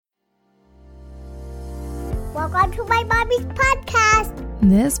Welcome to my mommy's podcast.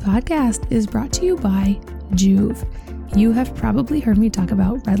 This podcast is brought to you by Joovv. You have probably heard me talk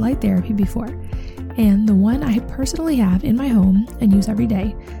about red light therapy before, and the one I personally have in my home and use every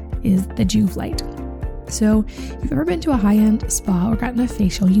day is the Joovv light. So if you've ever been to a high-end spa or gotten a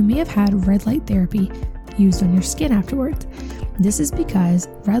facial, you may have had red light therapy used on your skin afterwards. This is because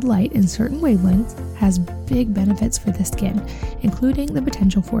red light in certain wavelengths has big benefits for the skin, including the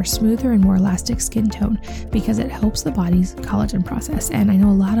potential for smoother and more elastic skin tone because it helps the body's collagen process. And I know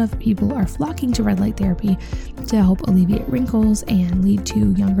a lot of people are flocking to red light therapy to help alleviate wrinkles and lead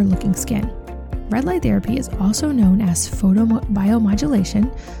to younger looking skin. Red light therapy is also known as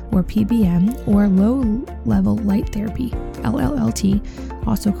photobiomodulation, or PBM, or low-level light therapy, LLLT,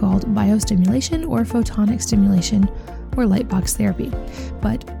 also called biostimulation or photonic stimulation, or light box therapy.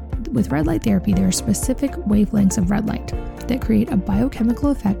 But with red light therapy, there are specific wavelengths of red light that create a biochemical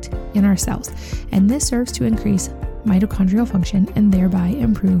effect in our cells, and this serves to increase mitochondrial function and thereby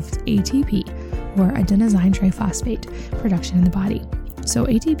improves ATP, or adenosine triphosphate, production in the body. So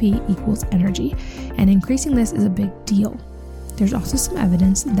ATP equals energy, and increasing this is a big deal. There's also some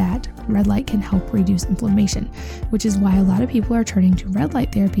evidence that red light can help reduce inflammation, which is why a lot of people are turning to red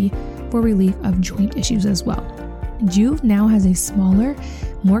light therapy for relief of joint issues as well. Joovv now has a smaller,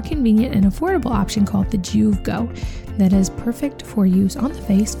 more convenient and affordable option called the Joovv Go that is perfect for use on the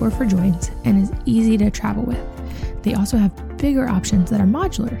face or for joints and is easy to travel with. They also have bigger options that are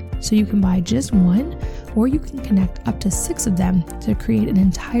modular, so you can buy just one or you can connect up to 6 of them to create an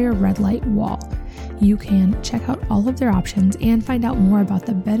entire red light wall. You can check out all of their options and find out more about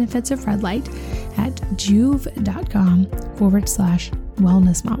the benefits of red light at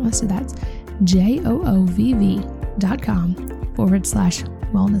joovv.com/wellnessmama. So that's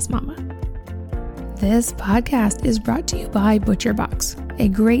JOOVV.com/wellnessmama. This podcast is brought to you by ButcherBox, a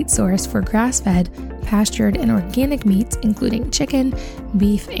great source for grass-fed, pastured, and organic meats, including chicken,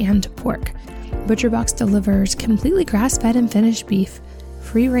 beef, and pork. ButcherBox delivers completely grass-fed and finished beef,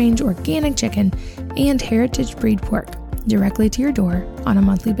 free-range organic chicken, and heritage breed pork directly to your door on a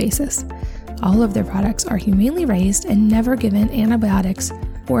monthly basis. All of their products are humanely raised and never given antibiotics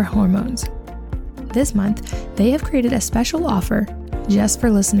or hormones. This month, they have created a special offer just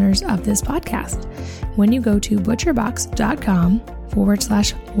for listeners of this podcast. When you go to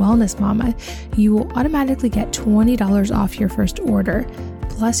butcherbox.com/wellnessmama, you will automatically get $20 off your first order,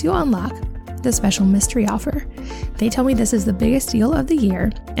 plus you'll unlock the special mystery offer. They tell me this is the biggest deal of the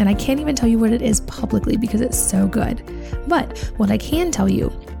year, and I can't even tell you what it is publicly because it's so good. But what I can tell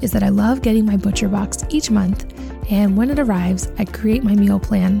you is that I love getting my Butcher Box each month, and when it arrives, I create my meal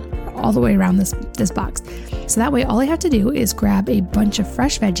plan all the way around this box. So that way, all I have to do is grab a bunch of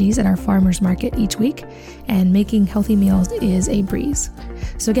fresh veggies at our farmer's market each week, and making healthy meals is a breeze.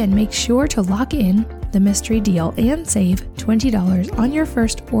 So again, make sure to lock in the mystery deal and save $20 on your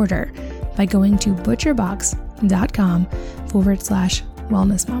first order by going to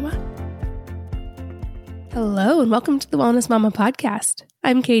butcherbox.com/wellnessmama. Hello, and welcome to the Wellness Mama podcast.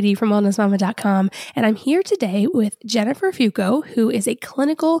 I'm Katie from wellnessmama.com, and I'm here today with Jennifer Fugo, who is a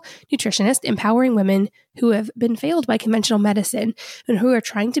clinical nutritionist empowering women who have been failed by conventional medicine and who are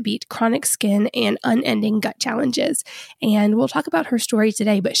trying to beat chronic skin and unending gut challenges. And we'll talk about her story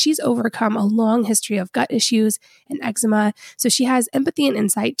today, but she's overcome a long history of gut issues and eczema, so she has empathy and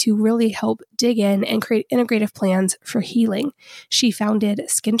insight to really help dig in and create integrative plans for healing. She founded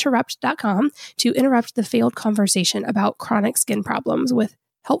skinterrupt.com to interrupt the failed conversation about chronic skin problems with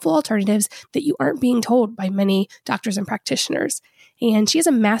helpful alternatives that you aren't being told by many doctors and practitioners. And she has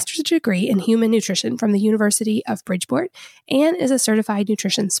a master's degree in human nutrition from the University of Bridgeport and is a certified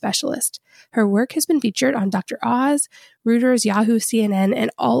nutrition specialist. Her work has been featured on Dr. Oz, Reuters, Yahoo, CNN, and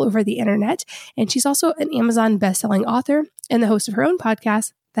all over the internet. And she's also an Amazon bestselling author and the host of her own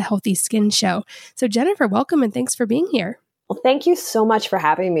podcast, The Healthy Skin Show. So Jennifer, welcome and thanks for being here. Well, thank you so much for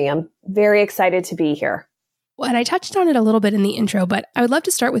having me. I'm very excited to be here. Well, and I touched on it a little bit in the intro, but I would love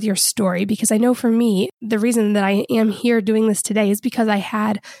to start with your story because I know for me, the reason that I am here doing this today is because I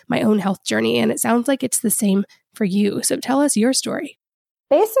had my own health journey, and it sounds like it's the same for you. So tell us your story.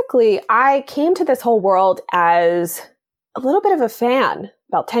 Basically, I came to this whole world as a little bit of a fan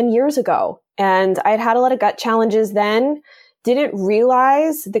about 10 years ago, and I'd had a lot of gut challenges then. Didn't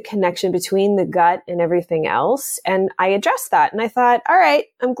realize the connection between the gut and everything else. And I addressed that. And I thought, all right,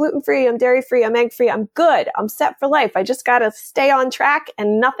 I'm gluten-free, I'm dairy-free, I'm egg-free, I'm good. I'm set for life. I just got to stay on track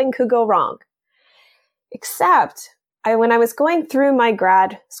and nothing could go wrong. Except when I was going through my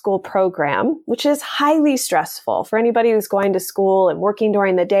grad school program, which is highly stressful for anybody who's going to school and working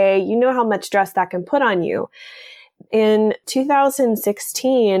during the day, you know how much stress that can put on you. In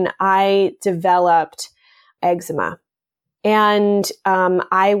 2016, I developed eczema. And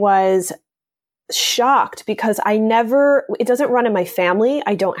I was shocked because it doesn't run in my family.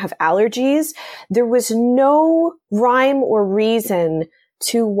 I don't have allergies. There was no rhyme or reason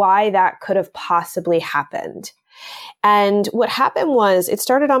to why that could have possibly happened. And what happened was it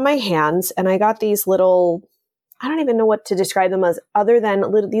started on my hands, and I got these little, I don't even know what to describe them as other than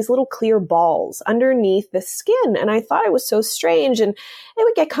these little clear balls underneath the skin. And I thought it was so strange, and it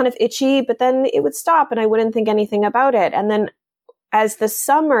would get kind of itchy, but then it would stop and I wouldn't think anything about it. And then as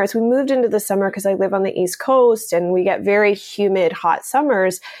we moved into the summer, because I live on the East Coast and we get very humid, hot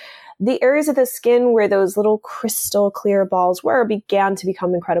summers, the areas of the skin where those little crystal clear balls began to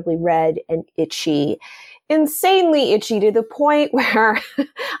become incredibly red and itchy, insanely itchy, to the point where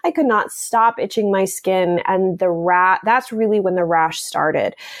I could not stop itching my skin. And that's really when the rash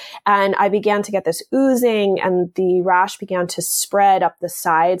started. And I began to get this oozing, and the rash began to spread up the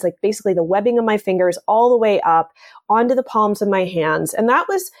sides, like basically the webbing of my fingers all the way up onto the palms of my hands. And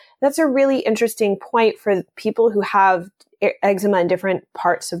that's a really interesting point for people who have eczema in different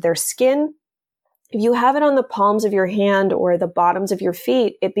parts of their skin. If you have it on the palms of your hand or the bottoms of your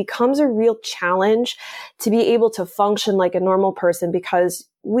feet, it becomes a real challenge to be able to function like a normal person, because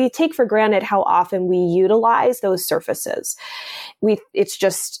we take for granted how often we utilize those surfaces. It's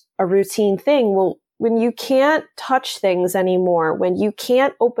just a routine thing. Well, when you can't touch things anymore, when you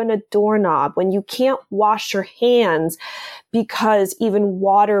can't open a doorknob, when you can't wash your hands because even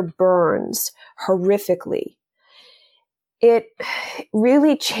water burns horrifically, it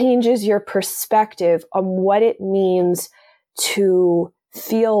really changes your perspective on what it means to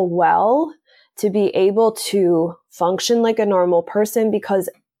feel well, to be able to function like a normal person, because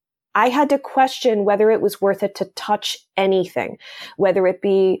I had to question whether it was worth it to touch anything, whether it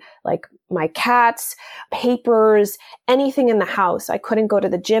be like my cats, papers, anything in the house. I couldn't go to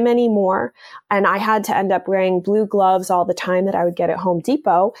the gym anymore. And I had to end up wearing blue gloves all the time that I would get at Home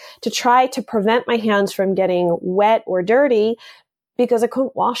Depot to try to prevent my hands from getting wet or dirty, because I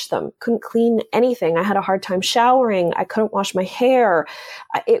couldn't wash them, couldn't clean anything. I had a hard time showering. I couldn't wash my hair.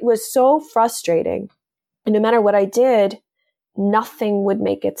 It was so frustrating. And no matter what I did, nothing would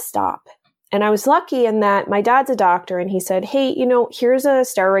make it stop. And I was lucky in that my dad's a doctor, and he said, hey, here's a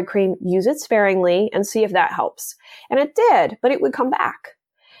steroid cream, use it sparingly and see if that helps. And it did, but it would come back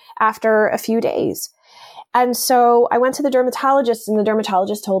after a few days. And so I went to the dermatologist, and the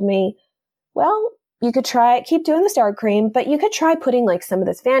dermatologist told me, well, you could keep doing the steroid cream, but you could try putting like some of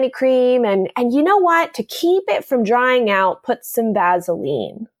this Vanity cream. And you know what? To keep it from drying out, put some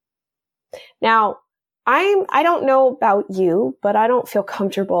Vaseline. Now, I don't know about you, but I don't feel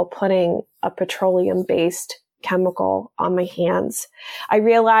comfortable putting a petroleum-based chemical on my hands. I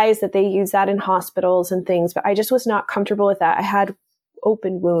realize that they use that in hospitals and things, but I just was not comfortable with that. I had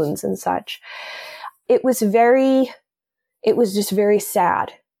open wounds and such. It was just very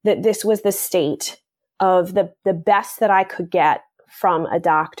sad that this was the state of the best that I could get from a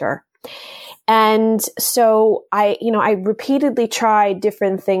doctor. And so I repeatedly tried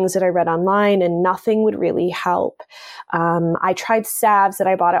different things that I read online, and nothing would really help. I tried salves that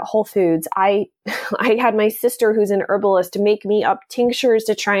I bought at Whole Foods. I had my sister, who's an herbalist, to make me up tinctures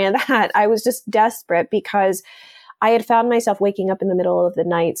to try that. I was just desperate because I had found myself waking up in the middle of the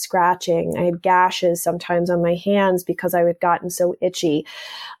night scratching. I had gashes sometimes on my hands because I had gotten so itchy.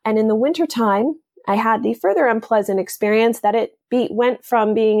 And in the wintertime, I had the further unpleasant experience that it went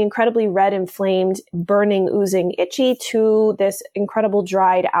from being incredibly red, inflamed, burning, oozing, itchy to this incredible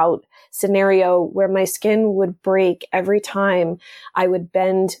dried out scenario where my skin would break every time I would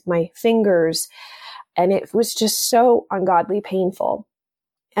bend my fingers. And it was just so ungodly painful.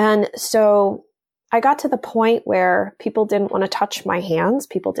 And so I got to the point where people didn't want to touch my hands.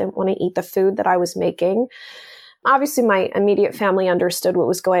 People didn't want to eat the food that I was making. Obviously, my immediate family understood what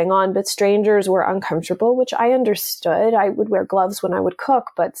was going on, but strangers were uncomfortable, which I understood. I would wear gloves when I would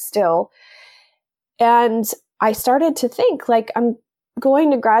cook, but still. And I started to think, like, I'm going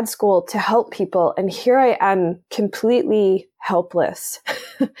to grad school to help people, and here I am completely helpless.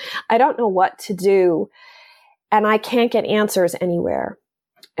 I don't know what to do, and I can't get answers anywhere.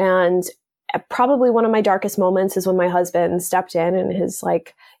 And probably one of my darkest moments is when my husband stepped in, and his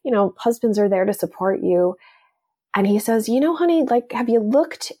husbands are there to support you. And he says, honey, have you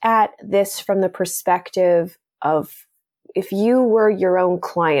looked at this from the perspective of if you were your own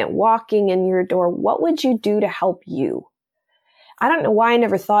client walking in your door, what would you do to help you? I don't know why I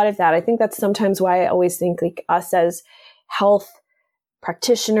never thought of that. I think that's sometimes why I always think like us as health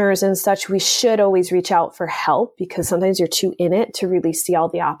practitioners and such, we should always reach out for help, because sometimes you're too in it to really see all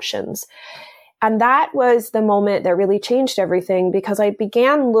the options. And that was the moment that really changed everything, because I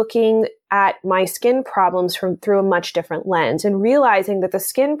began looking at my skin problems through a much different lens and realizing that the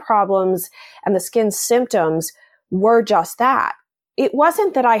skin problems and the skin symptoms were just that. It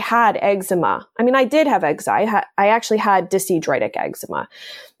wasn't that I had eczema. I mean, I did have eczema. I actually had dyshidrotic eczema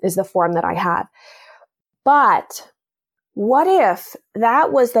is the form that I had. But what if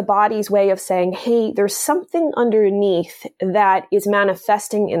that was the body's way of saying, hey, there's something underneath that is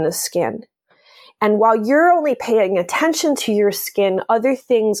manifesting in the skin. And while you're only paying attention to your skin, other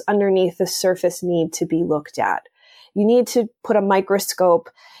things underneath the surface need to be looked at. You need to put a microscope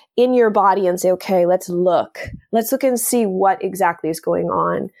in your body and say, okay, let's look and see what exactly is going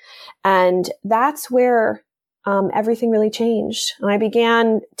on. And that's where everything really changed. And I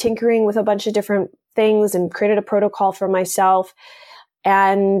began tinkering with a bunch of different things and created a protocol for myself.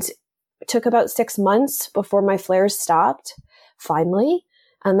 And it took about 6 months before my flares stopped, finally.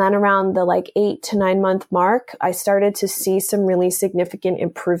 And then around the 8 to 9 month mark, I started to see some really significant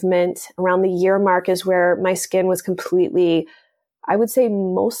improvement. Around the year mark is where my skin was completely, I would say,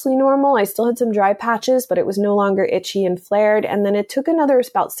 mostly normal. I still had some dry patches, but it was no longer itchy and flared. And then it took another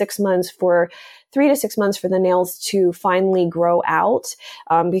about 3 to 6 months for the nails to finally grow out,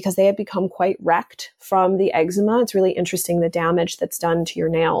 because they had become quite wrecked from the eczema. It's really interesting, the damage that's done to your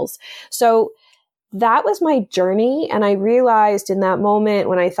nails. So that was my journey. And I realized in that moment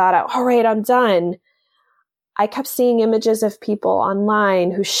when I thought, all right, I'm done, I kept seeing images of people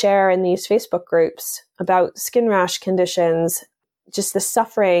online who share in these Facebook groups about skin rash conditions, just the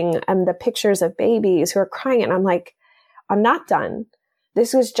suffering and the pictures of babies who are crying. And I'm like, I'm not done.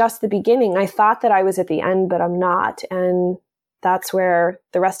 This was just the beginning. I thought that I was at the end, but I'm not. And that's where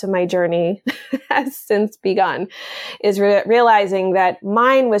the rest of my journey has since begun, is realizing that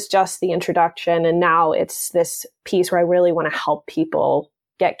mine was just the introduction. And now it's this piece where I really want to help people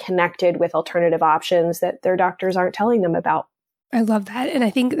get connected with alternative options that their doctors aren't telling them about. I love that. And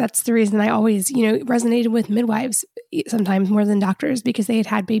I think that's the reason I always, resonated with midwives sometimes more than doctors, because they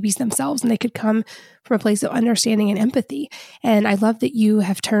had babies themselves and they could come from a place of understanding and empathy. And I love that you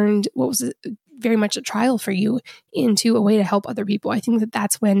have turned what was very much a trial for you into a way to help other people. I think that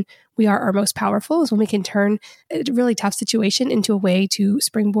that's when we are our most powerful, is when we can turn a really tough situation into a way to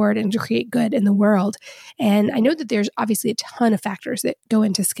springboard and to create good in the world. And I know that there's obviously a ton of factors that go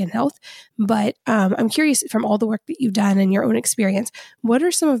into skin health, but I'm curious, from all the work that you've done and your own experience, what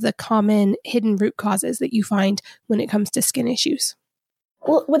are some of the common hidden root causes that you find when it comes to skin issues?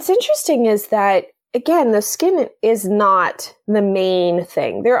 Well, what's interesting is that, again, the skin is not the main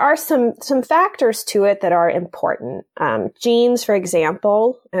thing. There are some factors to it that are important. Genes, for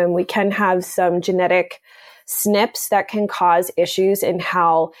example, and we can have some genetic SNPs that can cause issues in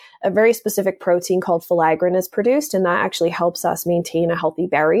how a very specific protein called filaggrin is produced, and that actually helps us maintain a healthy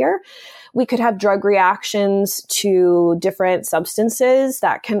barrier. We could have drug reactions to different substances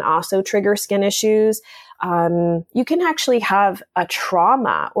that can also trigger skin issues. You can actually have a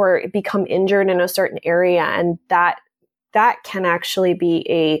trauma or become injured in a certain area, and that can actually be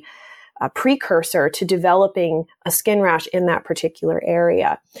a precursor to developing a skin rash in that particular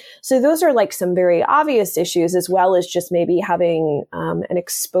area. So those are some very obvious issues, as well as just maybe having an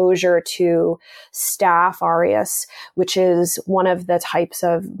exposure to Staph aureus, which is one of the types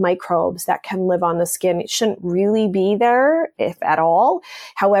of microbes that can live on the skin. It shouldn't really be there, if at all.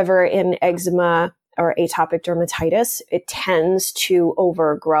 However, in eczema or atopic dermatitis, it tends to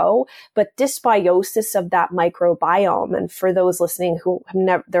overgrow, but dysbiosis of that microbiome. And for those listening who have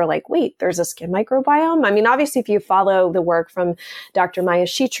never, they're like, wait, there's a skin microbiome? I mean, obviously, if you follow the work from Dr. Maya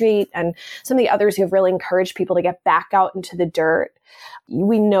Shetreat and some of the others who have really encouraged people to get back out into the dirt,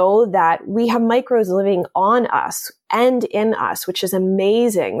 we know that we have microbes living on us and in us, which is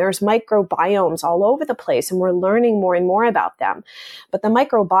amazing. There's microbiomes all over the place, and we're learning more and more about them. But the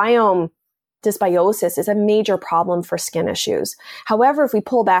microbiome dysbiosis is a major problem for skin issues. However, if we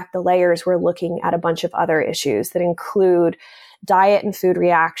pull back the layers, we're looking at a bunch of other issues that include diet and food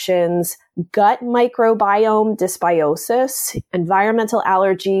reactions, gut microbiome dysbiosis, environmental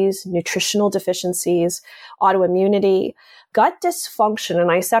allergies, nutritional deficiencies, autoimmunity, gut dysfunction.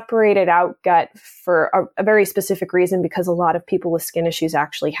 And I separated out gut for a very specific reason, because a lot of people with skin issues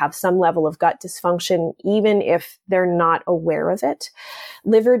actually have some level of gut dysfunction, even if they're not aware of it.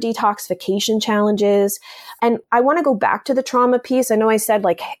 Liver detoxification challenges. And I want to go back to the trauma piece. I know I said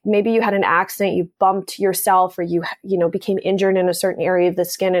maybe you had an accident, you bumped yourself, or you became injured in a certain area of the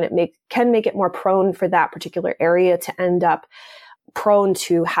skin, and it can make it more prone for that particular area to end up prone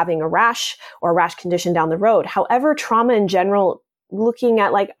to having a rash or a rash condition down the road. However, trauma in general looking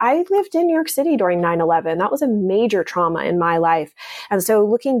at, like, I lived in New York City during 9/11. That was a major trauma in my life. And so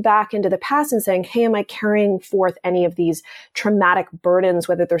looking back into the past and saying, hey, am I carrying forth any of these traumatic burdens,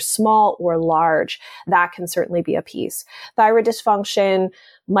 whether they're small or large? That can certainly be a piece. Thyroid dysfunction,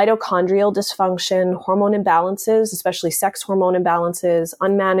 mitochondrial dysfunction, hormone imbalances, especially sex hormone imbalances,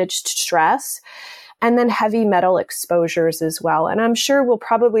 unmanaged stress, and then heavy metal exposures as well. And I'm sure we'll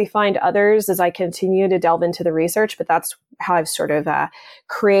probably find others as I continue to delve into the research, but that's how I've sort of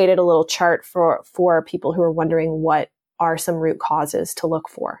created a little chart for people who are wondering what are some root causes to look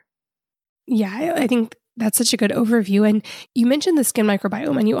for. Yeah, I think that's such a good overview. And you mentioned the skin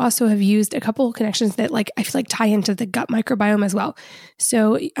microbiome, and you also have used a couple of connections that, like, I feel like tie into the gut microbiome as well.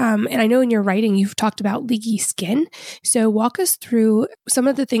 So, and I know in your writing, you've talked about leaky skin. So walk us through some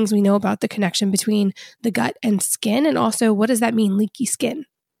of the things we know about the connection between the gut and skin. And also, what does that mean, leaky skin?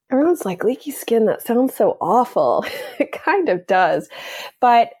 Everyone's like, leaky skin, that sounds so awful. It kind of does.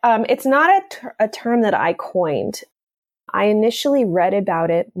 But it's not a term that I coined. I initially read about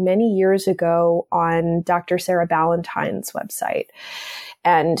it many years ago on Dr. Sarah Ballantyne's website.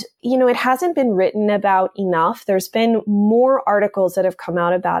 And, it hasn't been written about enough. There's been more articles that have come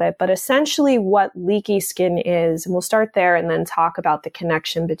out about it, but essentially what leaky skin is, and we'll start there and then talk about the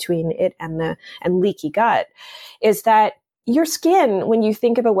connection between it and leaky gut, is that your skin, when you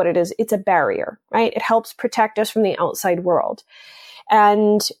think about what it is, it's a barrier, right? It helps protect us from the outside world.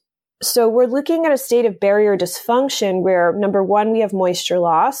 And so we're looking at a state of barrier dysfunction where, number one, we have moisture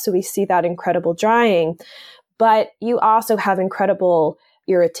loss. So we see that incredible drying, but you also have incredible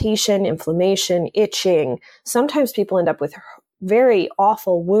irritation, inflammation, itching. Sometimes people end up with very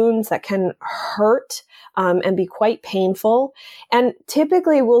awful wounds that can hurt and be quite painful. And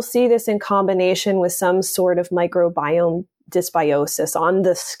typically we'll see this in combination with some sort of microbiome dysbiosis on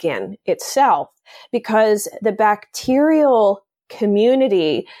the skin itself, because the bacterial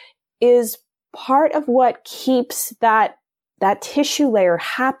community is part of what keeps that tissue layer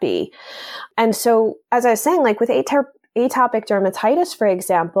happy. And so, as I was saying, like with atopic dermatitis, for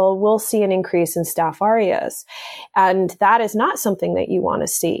example, we'll see an increase in staph aureus. And that is not something that you want to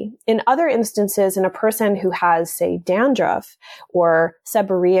see. In other instances, in a person who has, say, dandruff or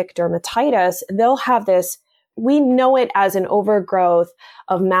seborrheic dermatitis, they'll have this, we know it as an overgrowth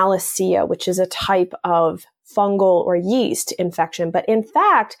of Malassea, which is a type of fungal or yeast infection. But in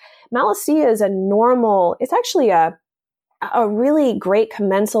fact, Malassea is it's actually a really great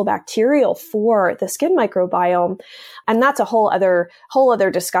commensal bacterial for the skin microbiome. And that's a whole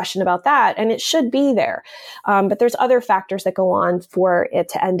other discussion about that. And it should be there. But there's other factors that go on for it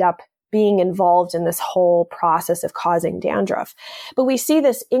to end up being involved in this whole process of causing dandruff. But we see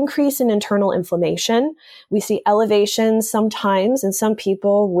this increase in internal inflammation. We see elevations sometimes in some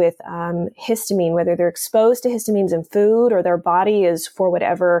people with histamine, whether they're exposed to histamines in food or their body is, for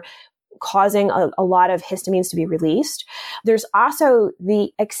whatever, causing a lot of histamines to be released. There's also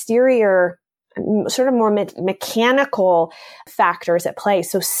the exterior, sort of more mechanical factors at play.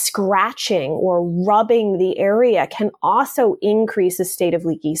 So scratching or rubbing the area can also increase the state of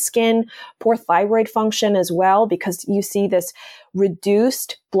leaky skin, poor thyroid function as well, because you see this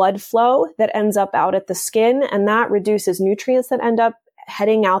reduced blood flow that ends up out at the skin, and that reduces nutrients that end up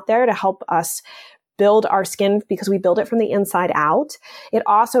heading out there to help us build our skin, because we build it from the inside out. It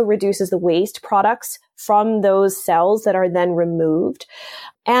also reduces the waste products from those cells that are then removed.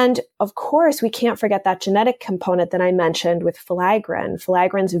 And of course, we can't forget that genetic component that I mentioned with filaggrin.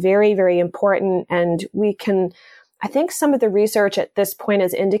 Filaggrin's very, very important. And I think some of the research at this point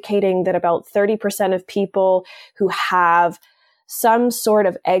is indicating that about 30% of people who have some sort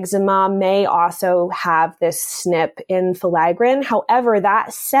of eczema may also have this SNP in filaggrin. However,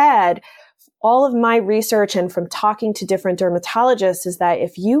 that said, all of my research and from talking to different dermatologists is that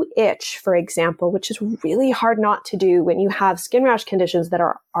if you itch, for example, which is really hard not to do when you have skin rash conditions that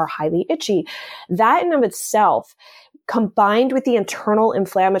are highly itchy, that in of itself, combined with the internal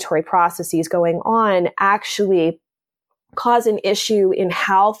inflammatory processes going on, actually cause an issue in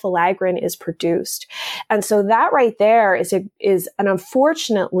how filaggrin is produced. And so that right there is an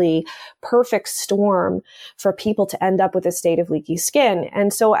unfortunately perfect storm for people to end up with a state of leaky skin.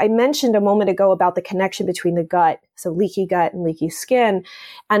 And so I mentioned a moment ago about the connection between the gut, so leaky gut and leaky skin.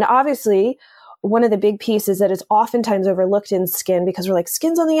 And obviously, one of the big pieces that is oftentimes overlooked in skin, because we're like,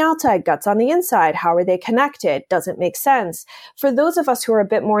 skin's on the outside, gut's on the inside. How are they connected? Doesn't make sense. For those of us who are a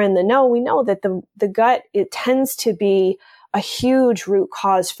bit more in the know, we know that the gut, it tends to be a huge root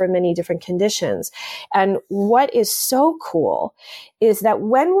cause for many different conditions. And what is so cool is that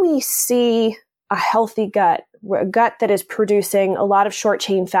when we see a healthy gut, a gut that is producing a lot of short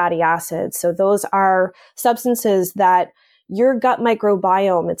chain fatty acids, so those are substances that your gut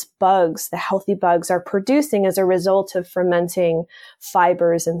microbiome, its bugs, the healthy bugs, are producing as a result of fermenting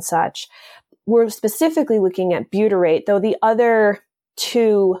fibers and such. We're specifically looking at butyrate, though the other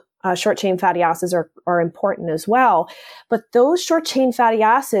two short-chain fatty acids are important as well. But those short-chain fatty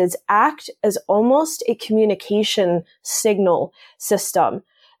acids act as almost a communication signal system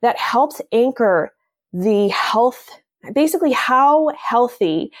that helps anchor the health, basically how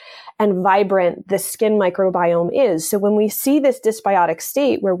healthy and vibrant the skin microbiome is. So when we see this dysbiotic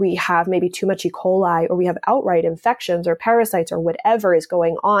state where we have maybe too much E. coli, or we have outright infections or parasites or whatever is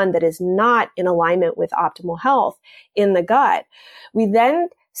going on that is not in alignment with optimal health in the gut, we then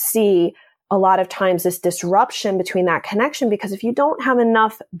see a lot of times this disruption between that connection, because if you don't have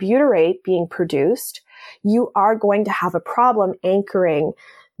enough butyrate being produced, you are going to have a problem anchoring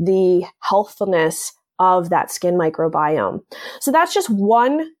the healthfulness of that skin microbiome. So that's just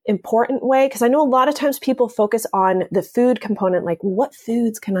one important way, because I know a lot of times people focus on the food component, like what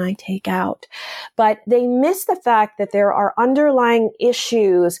foods can I take out? But they miss the fact that there are underlying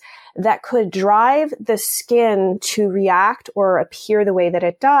issues that could drive the skin to react or appear the way that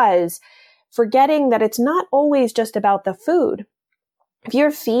it does, forgetting that it's not always just about the food. If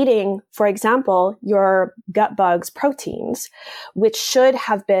you're feeding, for example, your gut bugs proteins, which should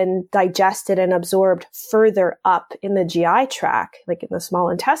have been digested and absorbed further up in the GI tract, like in the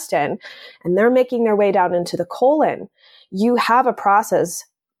small intestine, and they're making their way down into the colon, you have a process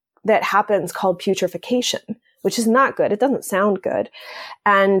that happens called putrefaction, which is not good. It doesn't sound good.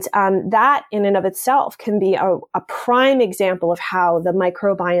 And that in and of itself can be a prime example of how the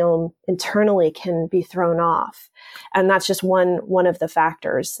microbiome internally can be thrown off. And that's just one of the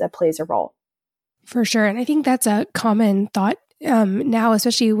factors that plays a role. For sure. And I think that's a common thought now,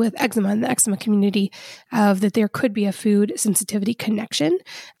 especially with eczema and the eczema community, of that there could be a food sensitivity connection,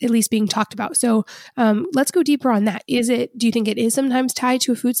 at least being talked about. So let's go deeper on that. Do you think it is sometimes tied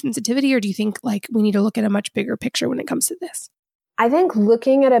to a food sensitivity, or do you think like we need to look at a much bigger picture when it comes to this? I think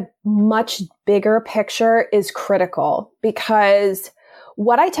looking at a much bigger picture is critical, because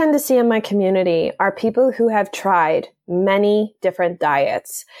what I tend to see in my community are people who have tried many different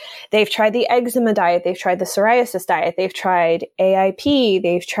diets. They've tried the eczema diet. They've tried the psoriasis diet. They've tried AIP.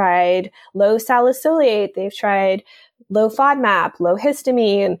 They've tried low salicylate. They've tried low FODMAP, low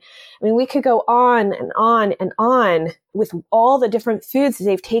histamine. I mean, we could go on and on and on with all the different foods that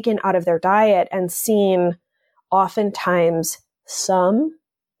they've taken out of their diet and seen oftentimes some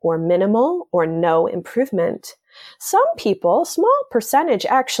or minimal or no improvement. Some people, small percentage,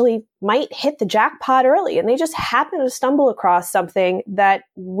 actually might hit the jackpot early, and they just happen to stumble across something that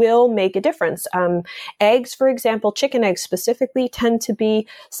will make a difference. Eggs, for example, chicken eggs specifically, tend to be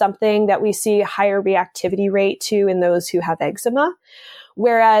something that we see a higher reactivity rate to in those who have eczema.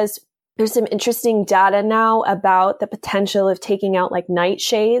 Whereas there's some interesting data now about the potential of taking out like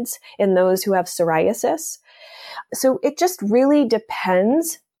nightshades in those who have psoriasis. So it just really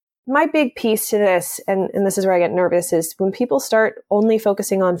depends. My big piece to this, and this is where I get nervous, is when people start only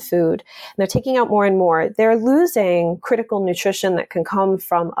focusing on food and they're taking out more and more, they're losing critical nutrition that can come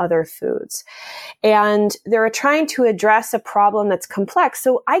from other foods. And they're trying to address a problem that's complex.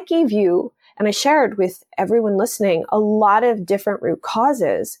 So I gave you, and I shared with everyone listening, a lot of different root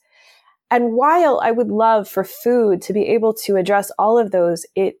causes. And while I would love for food to be able to address all of those,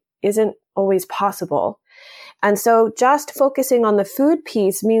 it isn't always possible. And so just focusing on the food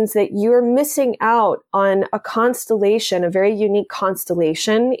piece means that you're missing out on a constellation, a very unique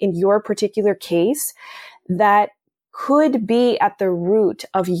constellation in your particular case that could be at the root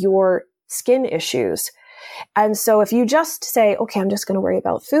of your skin issues. And so if you just say, okay, I'm just going to worry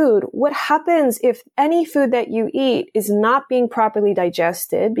about food, what happens if any food that you eat is not being properly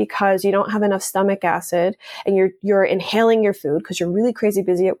digested because you don't have enough stomach acid and you're inhaling your food because you're really crazy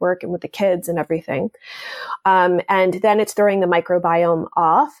busy at work and with the kids and everything. And then it's throwing the microbiome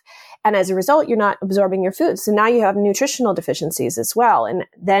off. And as a result, you're not absorbing your food. So now you have nutritional deficiencies as well. And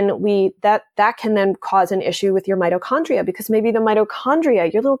then that can then cause an issue with your mitochondria, because maybe the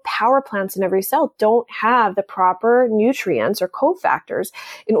mitochondria, your little power plants in every cell, don't have the proper nutrients or cofactors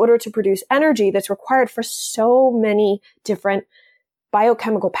in order to produce energy that's required for so many different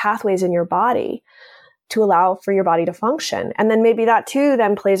biochemical pathways in your body to allow for your body to function. And then maybe that too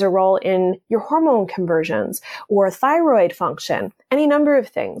then plays a role in your hormone conversions or thyroid function, any number of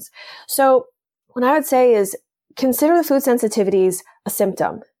things. So what I would say is consider the food sensitivities a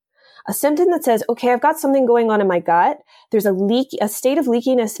symptom that says, okay, I've got something going on in my gut. There's a state of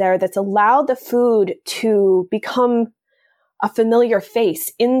leakiness there that's allowed the food to become a familiar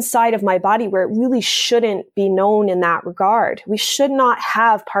face inside of my body where it really shouldn't be known in that regard. We should not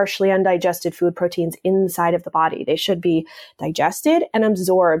have partially undigested food proteins inside of the body. They should be digested and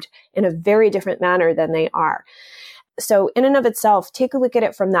absorbed in a very different manner than they are. So in and of itself, take a look at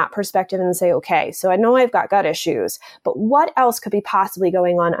it from that perspective and say, okay, so I know I've got gut issues, but what else could be possibly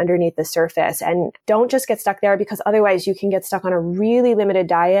going on underneath the surface? And don't just get stuck there, because otherwise you can get stuck on a really limited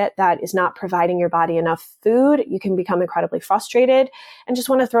diet that is not providing your body enough food. You can become incredibly frustrated and just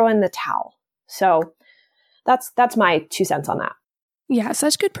want to throw in the towel. So that's my 2 cents on that. Yeah,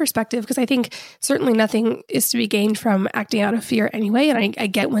 such good perspective, because I think certainly nothing is to be gained from acting out of fear anyway. And I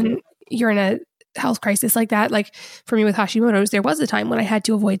get when you're in a health crisis like that. Like for me with Hashimoto's, there was a time when I had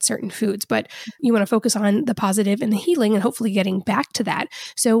to avoid certain foods, but you want to focus on the positive and the healing and hopefully getting back to that.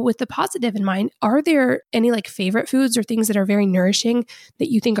 So with the positive in mind, are there any like favorite foods or things that are very nourishing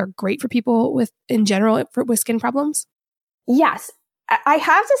that you think are great for people with in general with skin problems? Yes. I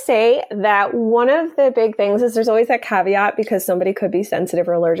have to say that one of the big things is there's always that caveat, because somebody could be sensitive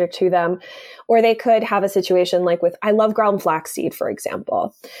or allergic to them, or they could have a situation like with, I love ground flaxseed, for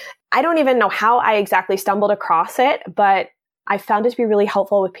example. I don't even know how I exactly stumbled across it, but I found it to be really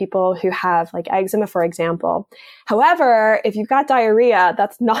helpful with people who have like eczema, for example. However, if you've got diarrhea,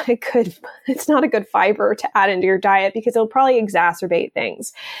 it's not a good fiber to add into your diet, because it'll probably exacerbate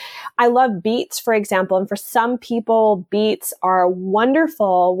things. I love beets, for example. And for some people, beets are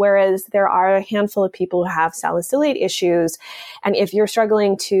wonderful, whereas there are a handful of people who have salicylate issues. And if you're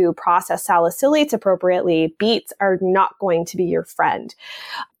struggling to process salicylates appropriately, beets are not going to be your friend.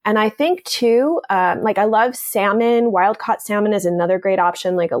 And I think too, like I love salmon. Wild caught salmon is another great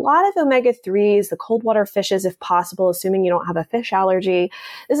option. Like a lot of omega-3s, the cold water fishes, if possible, assuming you don't have a fish allergy.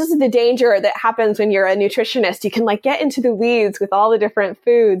 This is the danger that happens when you're a nutritionist. You can like get into the weeds with all the different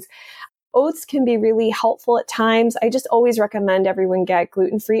foods. Oats can be really helpful at times. I just always recommend everyone get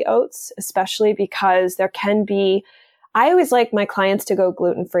gluten-free oats, especially because I always like my clients to go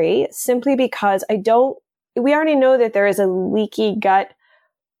gluten-free simply because we already know that there is a leaky gut.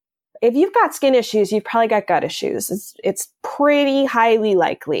 If you've got skin issues, you've probably got gut issues. It's pretty highly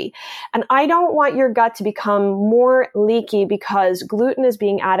likely. And I don't want your gut to become more leaky because gluten is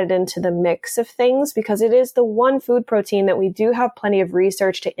being added into the mix of things, because it is the one food protein that we do have plenty of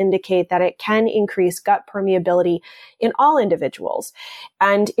research to indicate that it can increase gut permeability in all individuals.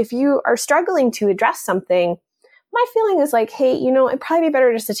 And if you are struggling to address something, my feeling is like, hey, it'd probably be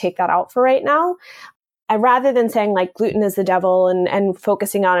better just to take that out for right now. Rather than saying like gluten is the devil and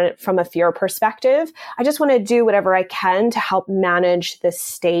focusing on it from a fear perspective, I just want to do whatever I can to help manage the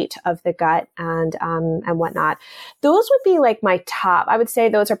state of the gut and whatnot. Those would be like my top. I would say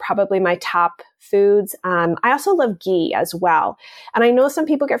those are probably my top foods. I also love ghee as well. And I know some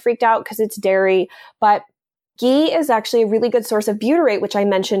people get freaked out because it's dairy, but ghee is actually a really good source of butyrate, which I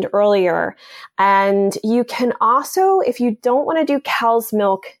mentioned earlier. And you can also, if you don't want to do cow's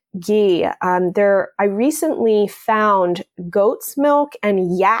milk ghee, I recently found goat's milk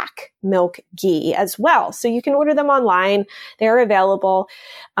and yak milk ghee as well. So you can order them online. They're available.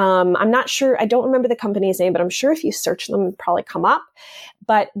 I'm not sure. I don't remember the company's name, but I'm sure if you search them, it'll probably come up.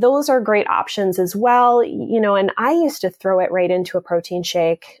 But those are great options as well. And I used to throw it right into a protein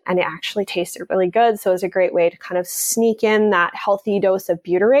shake and it actually tasted really good. So it's a great way to kind of sneak in that healthy dose of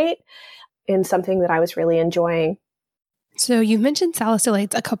butyrate in something that I was really enjoying. So you've mentioned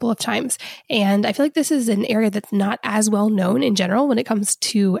salicylates a couple of times, and I feel like this is an area that's not as well known in general when it comes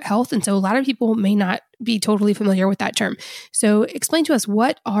to health. And so a lot of people may not be totally familiar with that term. So explain to us,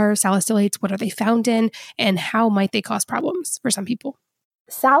 what are salicylates? What are they found in? And how might they cause problems for some people?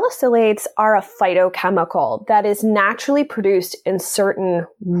 Salicylates are a phytochemical that is naturally produced in certain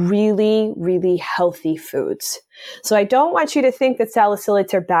really, really healthy foods. So I don't want you to think that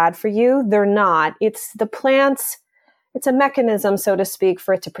salicylates are bad for you. They're not. It's the plant's It's a mechanism, so to speak,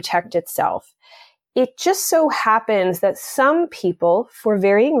 for it to protect itself. It just so happens that some people, for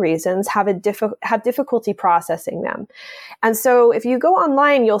varying reasons, have difficulty processing them. And so if you go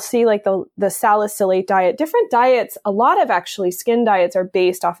online, you'll see like the salicylate diet. Different diets, a lot of actually skin diets are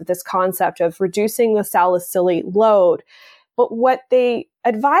based off of this concept of reducing the salicylate load. But what they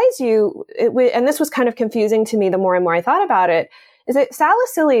advise you, and this was kind of confusing to me the more and more I thought about it, is that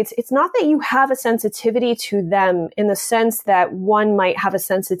salicylates, it's not that you have a sensitivity to them in the sense that one might have a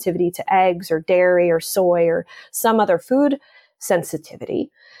sensitivity to eggs or dairy or soy or some other food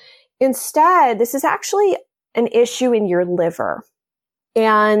sensitivity. Instead, this is actually an issue in your liver.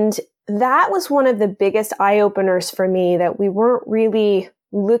 And that was one of the biggest eye-openers for me, that we weren't really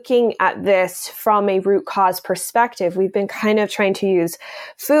looking at this from a root cause perspective. We've been kind of trying to use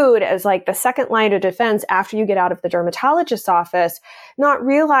food as like the second line of defense after you get out of the dermatologist's office, not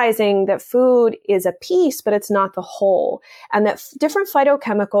realizing that food is a piece, but it's not the whole. And that different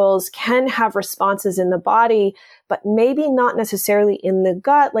phytochemicals can have responses in the body, but maybe not necessarily in the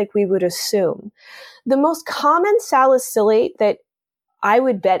gut like we would assume. The most common salicylate that I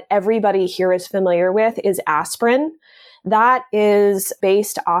would bet everybody here is familiar with is aspirin. That is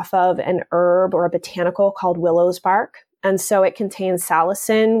based off of an herb or a botanical called willow's bark. And so it contains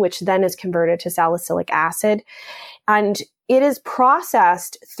salicin, which then is converted to salicylic acid. And it is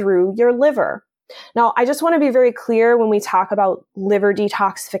processed through your liver. Now, I just want to be very clear when we talk about liver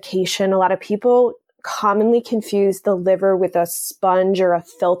detoxification. A lot of people commonly confuse the liver with a sponge or a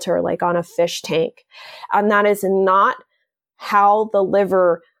filter, like on a fish tank. And that is not how the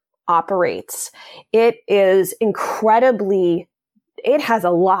liver operates. It is it has a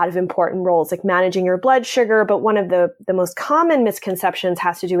lot of important roles, like managing your blood sugar, but one of the most common misconceptions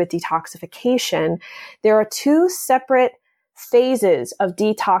has to do with detoxification. There are two separate phases of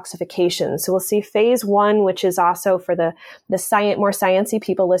detoxification. So we'll see phase 1, which is also for the more sciencey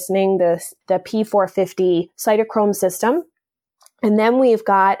people listening, the P450 cytochrome system. And then we've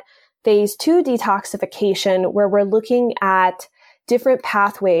got phase 2 detoxification, where we're looking at different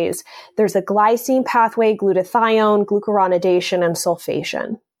pathways. There's a glycine pathway, glutathione, glucuronidation, and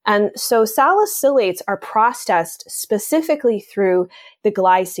sulfation. And so salicylates are processed specifically through the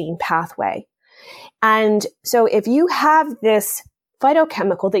glycine pathway. And so if you have this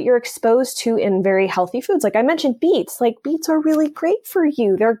phytochemical that you're exposed to in very healthy foods, like I mentioned, beets are really great for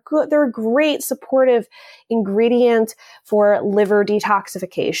you. They're good. They're a great supportive ingredient for liver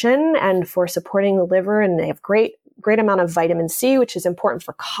detoxification and for supporting the liver. And they have great amount of vitamin C, which is important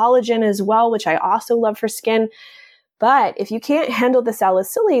for collagen as well, which I also love for skin. But if you can't handle the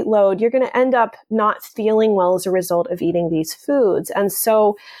salicylate load, you're going to end up not feeling well as a result of eating these foods. And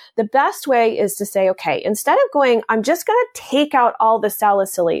so the best way is to say, okay, instead of going, I'm just going to take out all the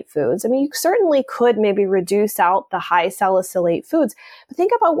salicylate foods. I mean, you certainly could maybe reduce out the high salicylate foods, but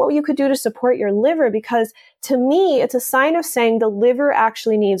think about what you could do to support your liver, because to me, it's a sign of saying the liver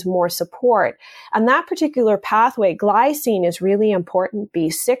actually needs more support. And that particular pathway, glycine, is really important.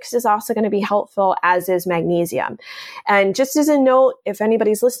 B6 is also going to be helpful, as is magnesium. And just as a note, if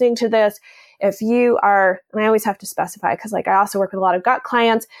anybody's listening to this, if you are, and I always have to specify because I also work with a lot of gut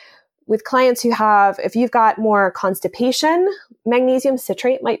clients, with clients who if you've got more constipation, magnesium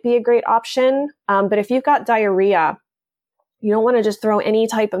citrate might be a great option. But if you've got diarrhea, you don't want to just throw any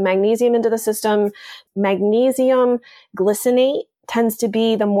type of magnesium into the system. Magnesium glycinate tends to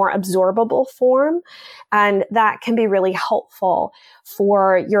be the more absorbable form, and that can be really helpful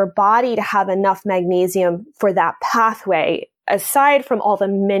for your body to have enough magnesium for that pathway, aside from all the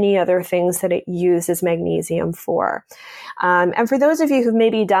many other things that it uses magnesium for. And for those of you who've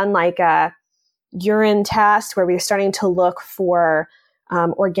maybe done like a urine test where we're starting to look for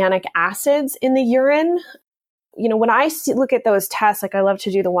organic acids in the urine, when I look at those tests, like I love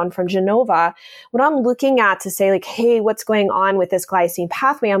to do the one from Genova, what I'm looking at to say like, hey, what's going on with this glycine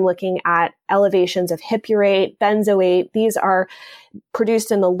pathway? I'm looking at elevations of hippurate, benzoate. These are produced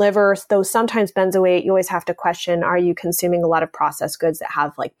in the liver, though sometimes benzoate, you always have to question, are you consuming a lot of processed goods that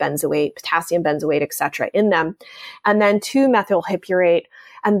have like benzoate, potassium benzoate, et cetera, in them? And then 2-methyl hippurate.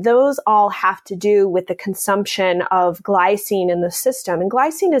 And those all have to do with the consumption of glycine in the system. And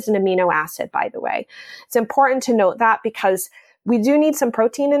glycine is an amino acid, by the way. It's important to note that because we do need some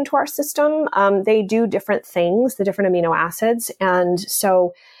protein into our system. They do different things, the different amino acids. And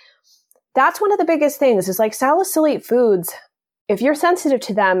so that's one of the biggest things is like salicylate foods. If you're sensitive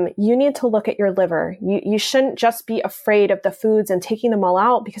to them, you need to look at your liver. You shouldn't just be afraid of the foods and taking them all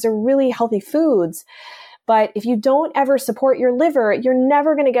out because they're really healthy foods. But if you don't ever support your liver, you're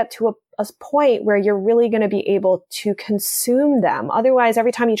never going to get to a point where you're really going to be able to consume them. Otherwise,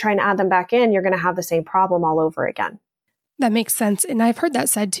 every time you try and add them back in, you're going to have the same problem all over again. That makes sense. And I've heard that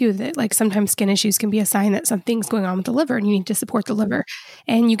said too, that like sometimes skin issues can be a sign that something's going on with the liver and you need to support the liver.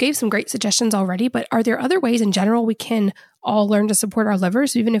 And you gave some great suggestions already, but are there other ways in general we can all learn to support our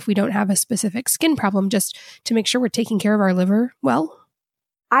livers, even if we don't have a specific skin problem, just to make sure we're taking care of our liver well?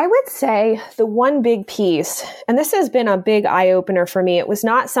 I would say the one big piece, and this has been a big eye-opener for me, it was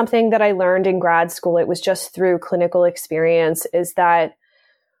not something that I learned in grad school, it was just through clinical experience, is that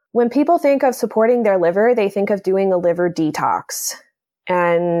when people think of supporting their liver, they think of doing a liver detox.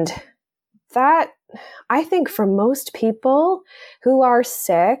 And that, I think for most people who are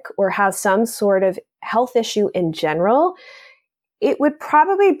sick or have some sort of health issue in general, it would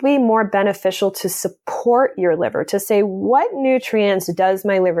probably be more beneficial to support your liver, to say, what nutrients does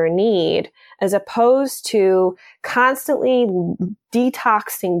my liver need, as opposed to constantly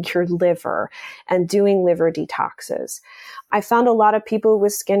detoxing your liver and doing liver detoxes. I found a lot of people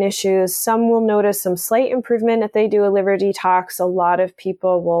with skin issues. Some will notice some slight improvement if they do a liver detox. A lot of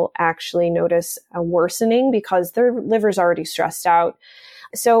people will actually notice a worsening because their liver's already stressed out.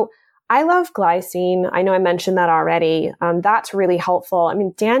 So I love glycine. I know I mentioned that already. That's really helpful. I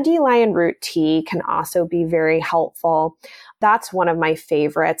mean, dandelion root tea can also be very helpful. That's one of my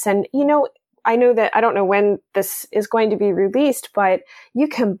favorites. And, I know that I don't know when this is going to be released, but you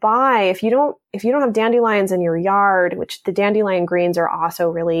can buy, if you don't have dandelions in your yard, which the dandelion greens are also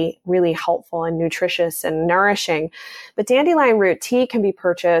really, really helpful and nutritious and nourishing. But dandelion root tea can be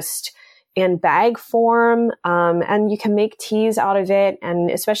purchased in bag form, and you can make teas out of it.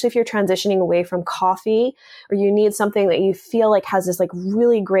 And especially if you're transitioning away from coffee, or you need something that you feel like has this like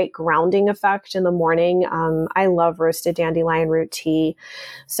really great grounding effect in the morning. I love roasted dandelion root tea.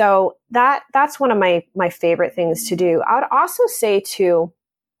 So that's one of my favorite things to do. I would also say too,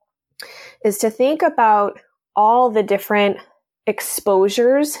 is to think about all the different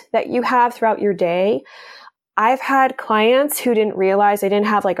exposures that you have throughout your day. I've had clients who didn't realize they didn't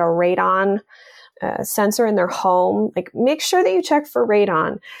have like a radon sensor in their home. Like, make sure that you check for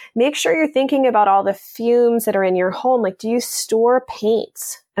radon. Make sure you're thinking about all the fumes that are in your home. Like, do you store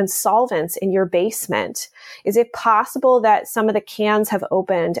paints and solvents in your basement? Is it possible that some of the cans have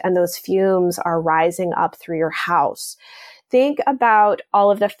opened and those fumes are rising up through your house? Think about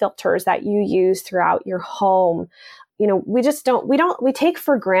all of the filters that you use throughout your home. We take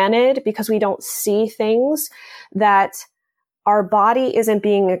for granted, because we don't see things, that our body isn't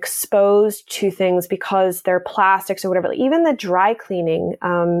being exposed to things because they're plastics or whatever. Even the dry cleaning,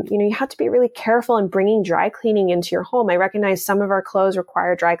 you have to be really careful in bringing dry cleaning into your home. I recognize some of our clothes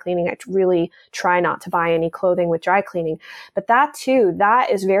require dry cleaning. I really try not to buy any clothing with dry cleaning, but that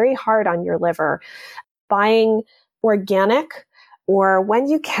is very hard on your liver. Buying organic, or when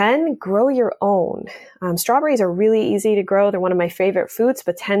you can, grow your own. Strawberries are really easy to grow. They're one of my favorite fruits,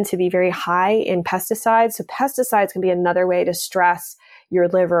 but tend to be very high in pesticides. So pesticides can be another way to stress your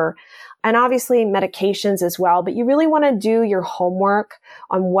liver. And obviously medications as well. But you really want to do your homework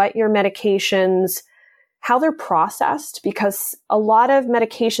on what your medications, how they're processed, because a lot of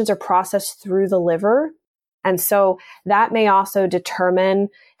medications are processed through the liver. And so that may also determine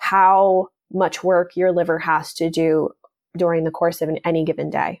how much work your liver has to do during the course of any given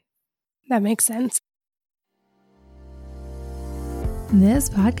day. That makes sense. This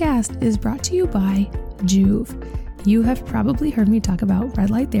podcast is brought to you by Joovv. You have probably heard me talk about red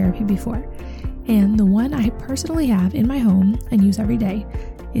light therapy before, and the one I personally have in my home and use every day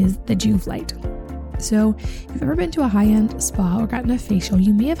is the Joovv light. So if you've ever been to a high-end spa or gotten a facial,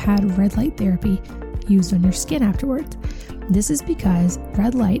 you may have had red light therapy used on your skin afterwards. This is because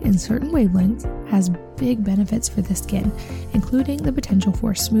red light in certain wavelengths has big benefits for the skin, including the potential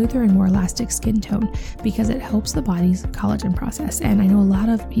for smoother and more elastic skin tone, because it helps the body's collagen process. And I know a lot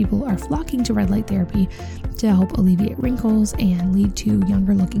of people are flocking to red light therapy to help alleviate wrinkles and lead to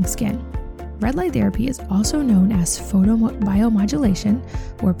younger looking skin. Red light therapy is also known as photobiomodulation,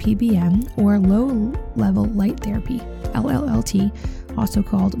 or PBM, or low-level light therapy, LLT, also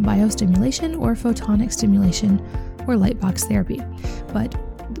called biostimulation or photonic stimulation, or light box therapy. But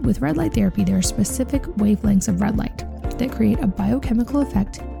with red light therapy, there are specific wavelengths of red light that create a biochemical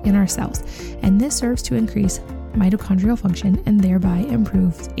effect in our cells, and this serves to increase mitochondrial function and thereby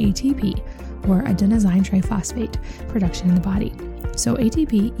improves ATP, or adenosine triphosphate, production in the body. So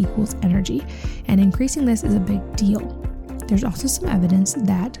ATP equals energy, and increasing this is a big deal. There's also some evidence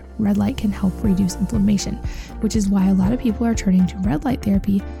that red light can help reduce inflammation, which is why a lot of people are turning to red light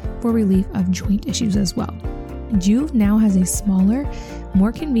therapy for relief of joint issues as well. Joovv now has a smaller,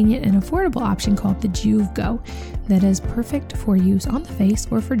 more convenient and affordable option called the Joovv Go that is perfect for use on the face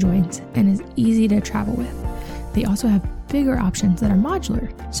or for joints and is easy to travel with. They also have bigger options that are modular,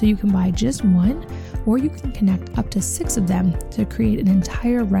 so you can buy just one, or you can connect up to 6 of them to create an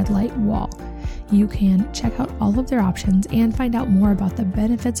entire red light wall. You can check out all of their options and find out more about the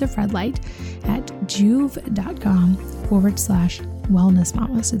benefits of red light at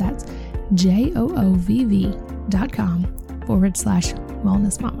joovv.com/wellnessmama. So that's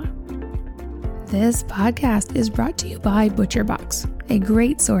JOOVV.com/wellnessmama. This podcast is brought to you by ButcherBox, a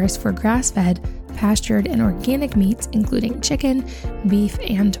great source for grass-fed, pastured, and organic meats, including chicken, beef,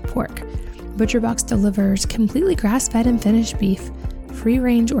 and pork. ButcherBox delivers completely grass-fed and finished beef,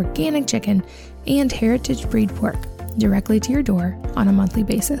 free-range organic chicken, and heritage breed pork directly to your door on a monthly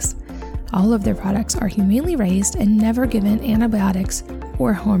basis. All of their products are humanely raised and never given antibiotics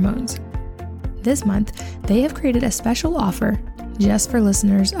or hormones. This month, they have created a special offer just for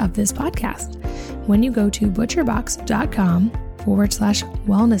listeners of this podcast. When you go to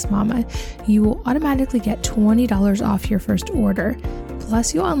butcherbox.com/wellnessmama, you will automatically get $20 off your first order,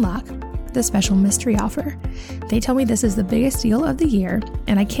 plus you'll unlock the special mystery offer. They tell me this is the biggest deal of the year,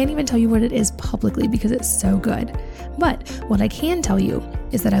 and I can't even tell you what it is publicly because it's so good. But what I can tell you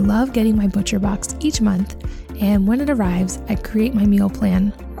is that I love getting my Butcher Box each month, and when it arrives, I create my meal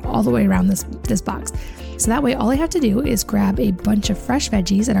plan all the way around this box. So that way, all I have to do is grab a bunch of fresh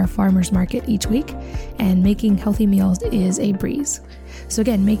veggies at our farmer's market each week, and making healthy meals is a breeze. So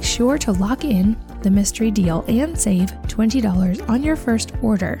again, make sure to lock in the mystery deal and save $20 on your first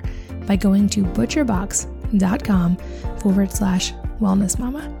order by going to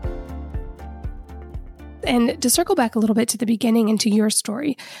butcherbox.com/wellnessmama. And to circle back a little bit to the beginning and to your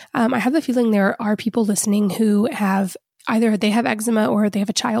story, I have the feeling there are people listening who have either they have eczema or they have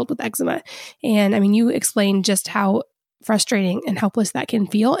a child with eczema. And I mean, you explained just how frustrating and helpless that can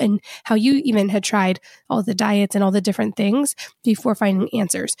feel, and how you even had tried all the diets and all the different things before finding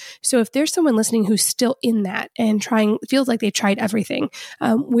answers. So if there's someone listening who's still in that and feels like they've tried everything,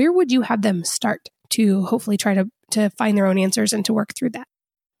 where would you have them start to hopefully try to find their own answers and to work through that?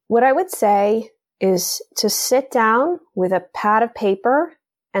 What I would say is to sit down with a pad of paper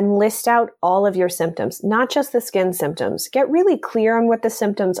and list out all of your symptoms, not just the skin symptoms. Get really clear on what the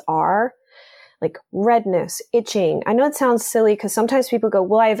symptoms are, like redness, itching. I know it sounds silly because sometimes people go,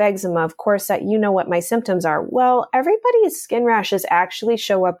 well, I have eczema. Of course, that you know what my symptoms are. Well, everybody's skin rashes actually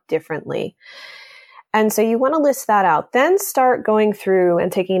show up differently. And so you want to list that out. Then start going through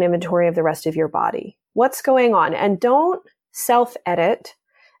and taking an inventory of the rest of your body. What's going on? And don't self-edit,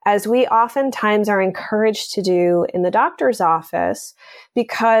 as we oftentimes are encouraged to do in the doctor's office,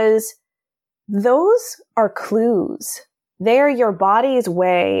 because those are clues. They're your body's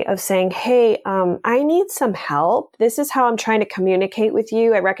way of saying, hey, I need some help. This is how I'm trying to communicate with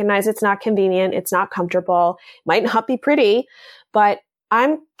you. I recognize it's not convenient. It's not comfortable. It might not be pretty, but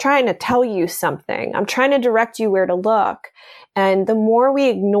I'm trying to tell you something. I'm trying to direct you where to look. And the more we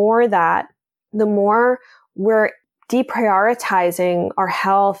ignore that, the more we're deprioritizing our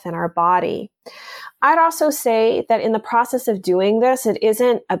health and our body. I'd also say that in the process of doing this, it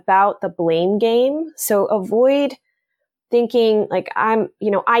isn't about the blame game. So avoid thinking like I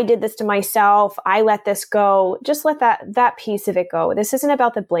did this to myself. I let this go. Just let that piece of it go. This isn't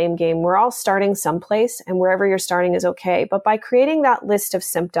about the blame game. We're all starting someplace, and wherever you're starting is okay. But by creating that list of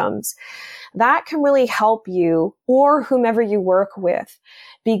symptoms, that can really help you or whomever you work with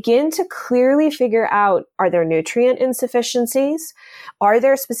begin to clearly figure out, are there nutrient insufficiencies? Are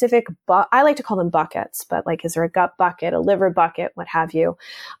there specific, I like to call them buckets, but like, is there a gut bucket, a liver bucket, what have you?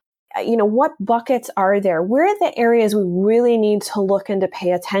 What buckets are there? Where are the areas we really need to look and to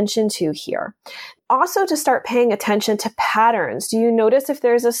pay attention to here? Also, to start paying attention to patterns. Do you notice if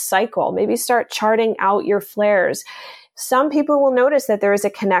there's a cycle? Maybe start charting out your flares. Some people will notice that there is a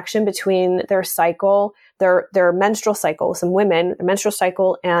connection between their cycle, their menstrual cycle, some women, the menstrual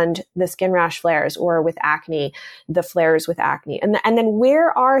cycle, and the skin rash flares, or with acne, the flares with acne. And then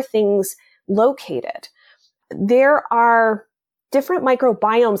where are things located? There are different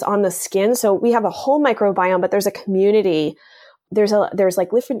microbiomes on the skin. So we have a whole microbiome, but there's a community. There's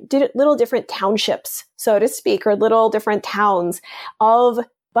like little different townships, so to speak, or little different towns of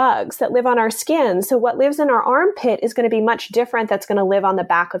bugs that live on our skin. So what lives in our armpit is going to be much different that's going to live on the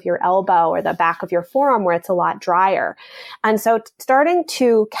back of your elbow or the back of your forearm where it's a lot drier. And so starting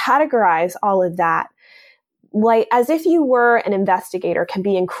to categorize all of that, like as if you were an investigator, can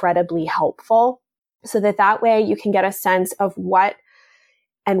be incredibly helpful, so that way you can get a sense of what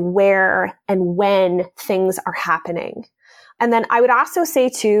and where and when things are happening. And then I would also say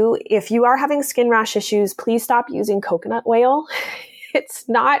too, if you are having skin rash issues, please stop using coconut oil. It's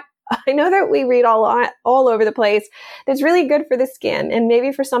not, I know that we read all over the place. It's really good for the skin, and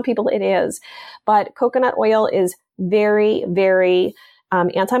maybe for some people it is, but coconut oil is very, very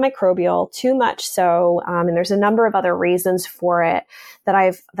antimicrobial, too much so. And there's a number of other reasons for it that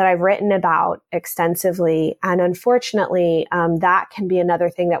I've written about extensively. And unfortunately, that can be another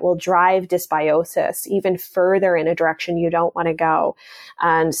thing that will drive dysbiosis even further in a direction you don't want to go.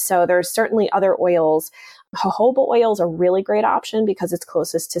 And so there's certainly other oils. Jojoba oil is a really great option because it's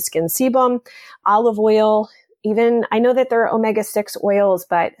closest to skin sebum. Olive oil, even, I know that there are omega-6 oils,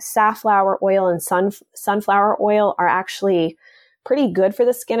 but safflower oil and sunflower oil are actually pretty good for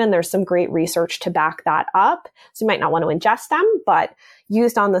the skin, and there's some great research to back that up. So you might not want to ingest them, but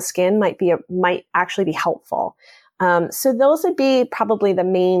used on the skin might actually be helpful. So those would be probably the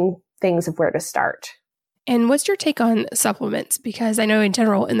main things of where to start. And what's your take on supplements? Because I know in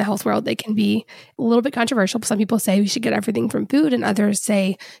general in the health world, they can be a little bit controversial. Some people say we should get everything from food, and others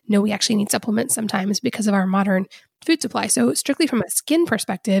say, no, we actually need supplements sometimes because of our modern food supply. So strictly from a skin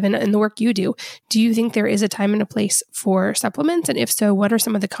perspective and the work you do you think there is a time and a place for supplements? And if so, what are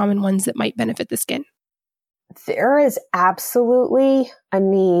some of the common ones that might benefit the skin? There is absolutely a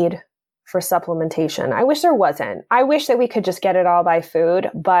need for supplementation. I wish there wasn't. I wish that we could just get it all by food,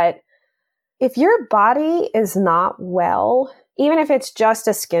 but if your body is not well, even if it's just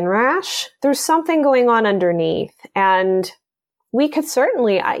a skin rash, there's something going on underneath. And we could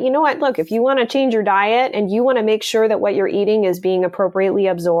certainly, you know what, look, if you want to change your diet and you want to make sure that what you're eating is being appropriately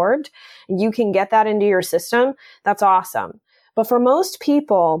absorbed, and you can get that into your system, that's awesome. But for most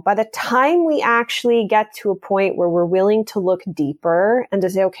people, by the time we actually get to a point where we're willing to look deeper and to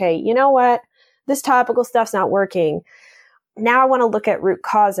say, okay, you know what, this topical stuff's not working. Now I want to look at root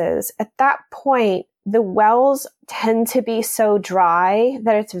causes. At that point, the wells tend to be so dry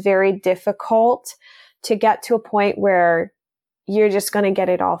that it's very difficult to get to a point where you're just going to get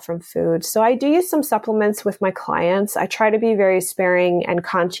it all from food. So I do use some supplements with my clients. I try to be very sparing and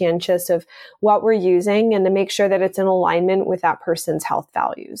conscientious of what we're using and to make sure that it's in alignment with that person's health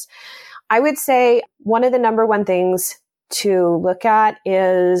values. I would say one of the number one things to look at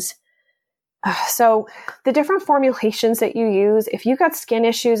is so the different formulations that you use, if you've got skin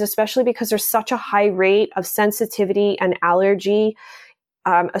issues, especially because there's such a high rate of sensitivity and allergy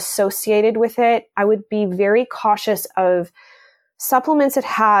associated with it, I would be very cautious of supplements that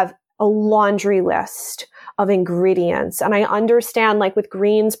have a laundry list of ingredients. And I understand, like with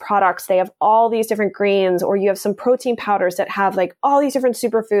greens products, they have all these different greens, or you have some protein powders that have like all these different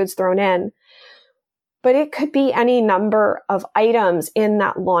superfoods thrown in. But it could be any number of items in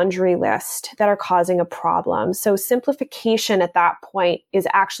that laundry list that are causing a problem. So simplification at that point is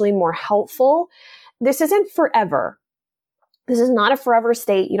actually more helpful. This isn't forever. This is not a forever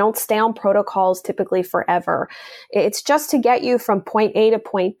state. You don't stay on protocols typically forever. It's just to get you from point A to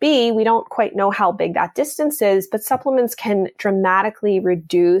point B. We don't quite know how big that distance is, but supplements can dramatically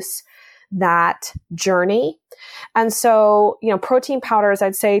reduce that journey. And so, protein powders,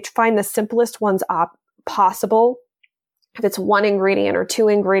 I'd say find the simplest ones possible. If it's one ingredient or two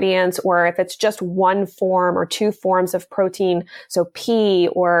ingredients, or if it's just one form or two forms of protein. So pea,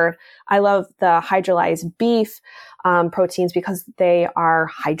 or I love the hydrolyzed beef proteins because they are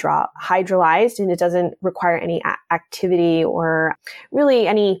hydrolyzed and it doesn't require any activity or really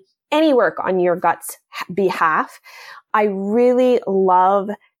any work on your gut's behalf. I really love,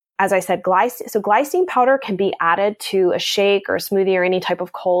 as I said, glycine. So glycine powder can be added to a shake or a smoothie or any type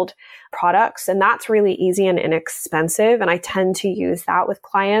of cold products. And that's really easy and inexpensive. And I tend to use that with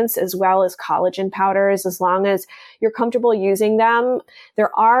clients, as well as collagen powders, as long as you're comfortable using them.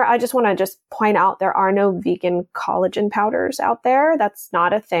 I just want to point out, there are no vegan collagen powders out there. That's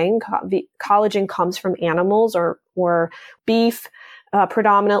not a thing. Collagen comes from animals or beef,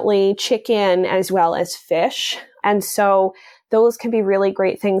 predominantly chicken, as well as fish. And so those can be really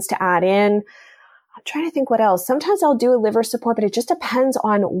great things to add in. I'm trying to think what else. Sometimes I'll do a liver support, but it just depends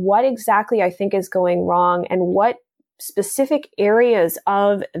on what exactly I think is going wrong and what specific areas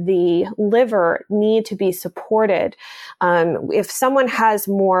of the liver need to be supported. If someone has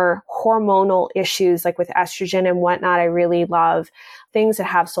more hormonal issues, like with estrogen and whatnot, I really love things that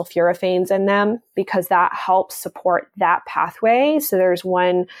have sulforaphanes in them because that helps support that pathway. So there's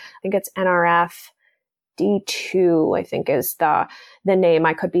one, I think it's NRF D2, I think is the name.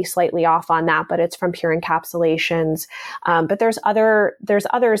 I could be slightly off on that, but it's from Pure Encapsulations. But there's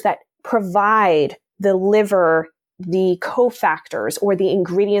others that provide the liver the cofactors or the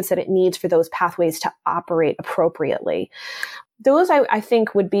ingredients that it needs for those pathways to operate appropriately. Those I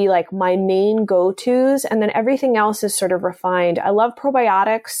think would be like my main go-tos, and then everything else is sort of refined. I love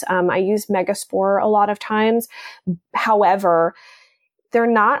probiotics. I use Megaspore a lot of times. However, they're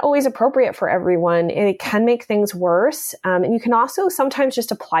not always appropriate for everyone. It can make things worse. And you can also sometimes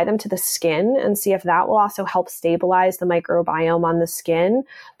just apply them to the skin and see if that will also help stabilize the microbiome on the skin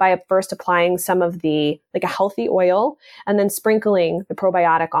by first applying some of a healthy oil and then sprinkling the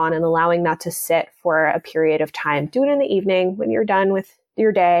probiotic on and allowing that to sit for a period of time. Do it in the evening when you're done with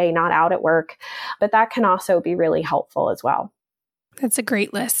your day, not out at work. But that can also be really helpful as well. That's a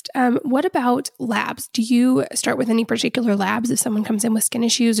great list. What about labs? Do you start with any particular labs if someone comes in with skin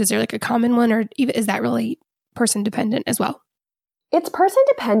issues? Is there like a common one, or even is that really person dependent as well? It's person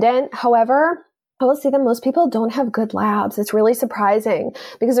dependent. However, I will say that most people don't have good labs. It's really surprising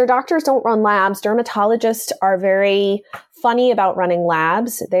because their doctors don't run labs. Dermatologists are very funny about running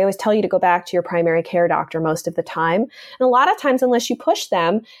labs. They always tell you to go back to your primary care doctor most of the time. And a lot of times, unless you push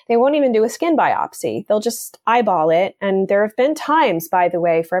them, they won't even do a skin biopsy. They'll just eyeball it. And there have been times, by the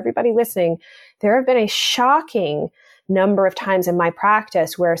way, for everybody listening, there have been a shocking number of times in my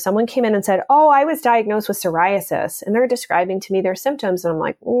practice where someone came in and said, oh, I was diagnosed with psoriasis, and they're describing to me their symptoms. And I'm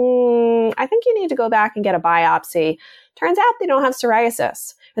like, I think you need to go back and get a biopsy. Turns out they don't have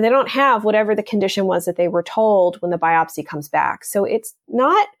psoriasis, and they don't have whatever the condition was that they were told when the biopsy comes back. So it's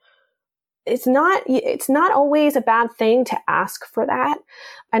not always a bad thing to ask for that.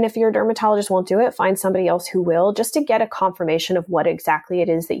 And if your dermatologist won't do it, find somebody else who will, just to get a confirmation of what exactly it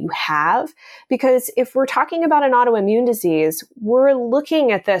is that you have. Because if we're talking about an autoimmune disease, we're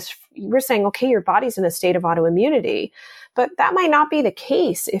looking at this, we're saying, okay, your body's in a state of autoimmunity, but that might not be the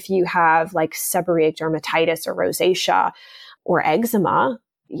case if you have like seborrheic dermatitis or rosacea or eczema.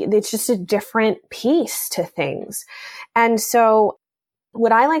 It's just a different piece to things. And so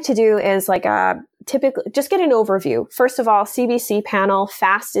what I like to do is typically just get an overview. First of all, CBC panel,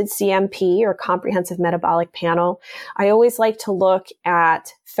 fasted CMP or comprehensive metabolic panel. I always like to look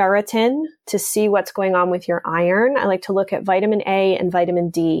at ferritin to see what's going on with your iron. I like to look at vitamin A and vitamin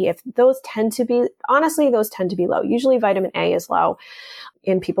D. If those tend to be low. Usually vitamin A is low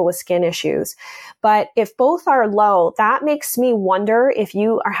in people with skin issues. But if both are low, that makes me wonder if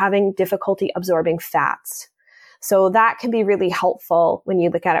you are having difficulty absorbing fats. So that can be really helpful when you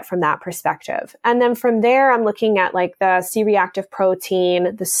look at it from that perspective. And then from there, I'm looking at like the C-reactive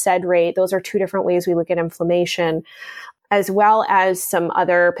protein, the SED rate. Those are two different ways we look at inflammation, as well as some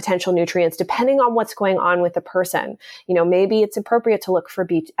other potential nutrients, depending on what's going on with the person. You know, maybe it's appropriate to look for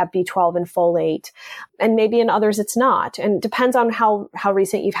at B12 and folate, and maybe in others it's not. And it depends on how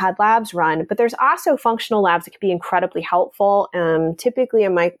recent you've had labs run. But there's also functional labs that can be incredibly helpful. Typically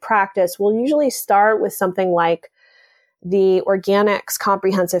in my practice, we'll usually start with something like the organics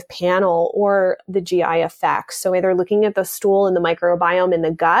comprehensive panel or the GI effects. So either looking at the stool and the microbiome in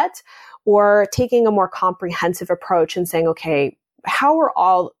the gut, or taking a more comprehensive approach and saying, okay, how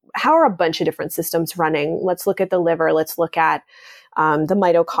are a bunch of different systems running? Let's look at the liver. Let's look at the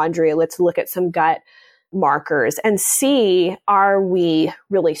mitochondria. Let's look at some gut markers and see, are we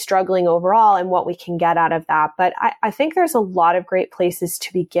really struggling overall and what we can get out of that. But I think there's a lot of great places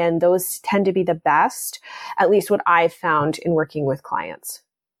to begin. Those tend to be the best, at least what I've found in working with clients.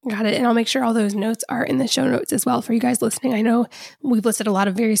 Got it. And I'll make sure all those notes are in the show notes as well for you guys listening. I know we've listed a lot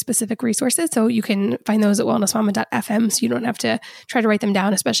of very specific resources, so you can find those at wellnessmama.fm, so you don't have to try to write them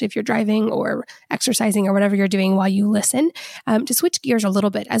down, especially if you're driving or exercising or whatever you're doing while you listen. To switch gears a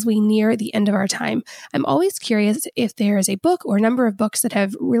little bit as we near the end of our time, I'm always curious if there is a book or a number of books that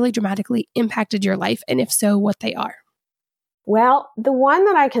have really dramatically impacted your life, and if so, what they are. Well, the one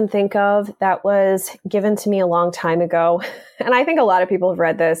that I can think of that was given to me a long time ago, and I think a lot of people have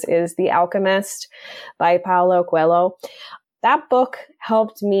read this, is The Alchemist by Paulo Coelho. That book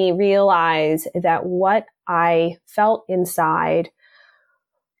helped me realize that what I felt inside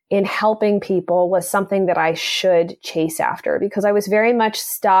in helping people was something that I should chase after, because I was very much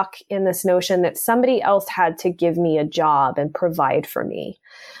stuck in this notion that somebody else had to give me a job and provide for me,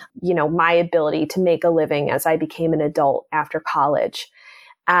 you know, my ability to make a living as I became an adult after college.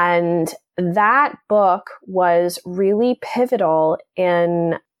 And that book was really pivotal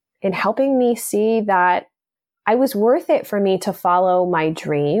in helping me see that it was worth it for me to follow my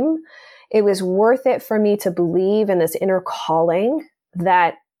dream. It was worth it for me to believe in this inner calling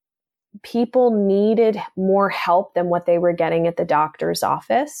that people needed more help than what they were getting at the doctor's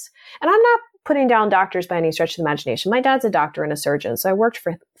office. And I'm not putting down doctors by any stretch of the imagination. My dad's a doctor and a surgeon, so I worked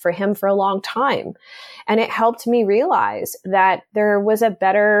for him for a long time. And it helped me realize that there was a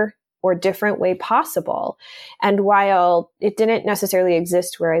better or different way possible. And while it didn't necessarily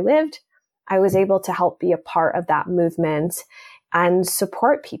exist where I lived, I was able to help be a part of that movement and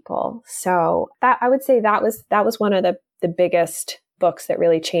support people. So that, I would say that was one of the biggest books that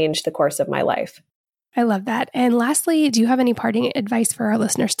really changed the course of my life. I love that. And lastly, do you have any parting advice for our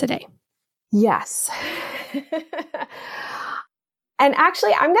listeners today? Yes. And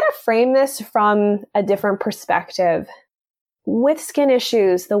actually, I'm going to frame this from a different perspective. With skin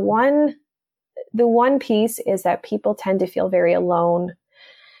issues, the one piece is that people tend to feel very alone.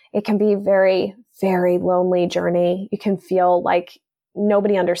 It can be a very, very lonely journey. You can feel like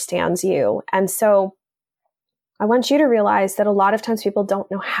nobody understands you. And so I want you to realize that a lot of times people don't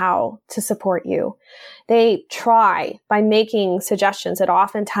know how to support you. They try by making suggestions that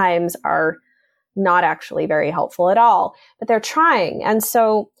oftentimes are not actually very helpful at all, but they're trying. And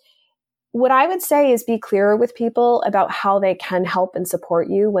so what I would say is be clearer with people about how they can help and support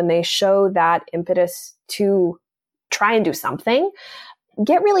you when they show that impetus to try and do something.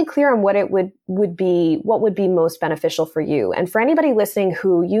 Get really clear on what it would be most beneficial for you. And for anybody listening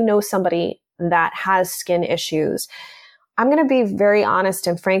who you know somebody that has skin issues, I'm going to be very honest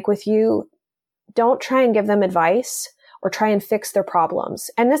and frank with you. Don't try and give them advice or try and fix their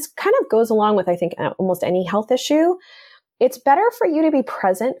problems. And this kind of goes along with, I think, almost any health issue. It's better for you to be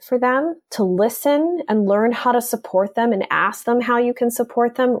present for them, to listen and learn how to support them and ask them how you can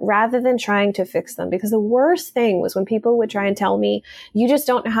support them rather than trying to fix them. Because the worst thing was when people would try and tell me, you just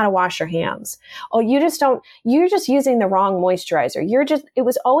don't know how to wash your hands. Oh, you're just using the wrong moisturizer. It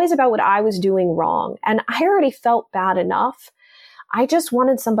was always about what I was doing wrong. And I already felt bad enough. I just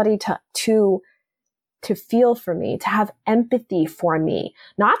wanted somebody to feel for me, to have empathy for me,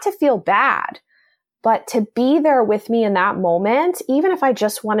 not to feel bad, but to be there with me in that moment, even if I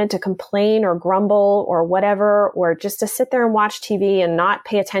just wanted to complain or grumble or whatever, or just to sit there and watch TV and not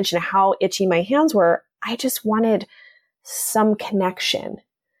pay attention to how itchy my hands were. I just wanted some connection.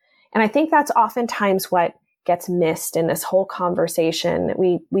 And I think that's oftentimes what gets missed in this whole conversation.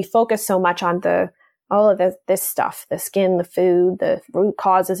 We focus so much on all of this stuff, the skin, the food, the root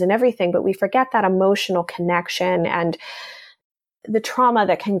causes and everything, but we forget that emotional connection and the trauma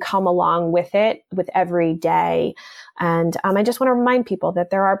that can come along with it with every day. And I just want to remind people that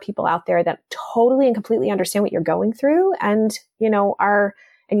there are people out there that totally and completely understand what you're going through and,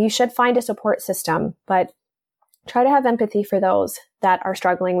 and you should find a support system, but try to have empathy for those that are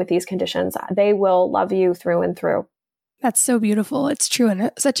struggling with these conditions. They will love you through and through. That's so beautiful. It's true.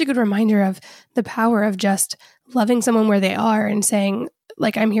 And such a good reminder of the power of just loving someone where they are and saying,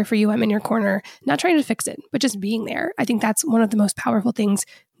 like, I'm here for you. I'm in your corner, not trying to fix it, but just being there. I think that's one of the most powerful things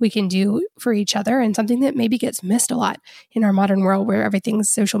we can do for each other and something that maybe gets missed a lot in our modern world where everything's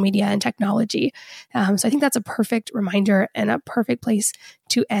social media and technology. So I think that's a perfect reminder and a perfect place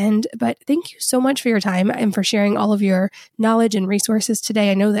to end. But thank you so much for your time and for sharing all of your knowledge and resources today.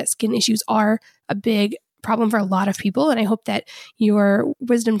 I know that skin issues are a big problem for a lot of people. And I hope that your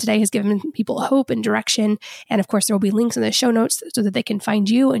wisdom today has given people hope and direction. And of course, there will be links in the show notes so that they can find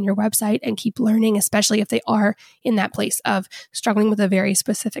you and your website and keep learning, especially if they are in that place of struggling with a very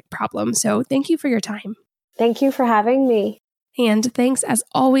specific problem. So thank you for your time. Thank you for having me. And thanks as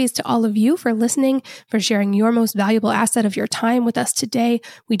always to all of you for listening, for sharing your most valuable asset of your time with us today.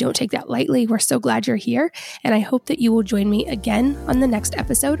 We don't take that lightly. We're so glad you're here. And I hope that you will join me again on the next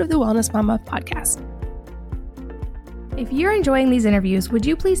episode of the Wellness Mama podcast. If you're enjoying these interviews, would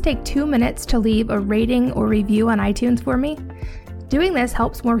you please take 2 minutes to leave a rating or review on iTunes for me? Doing this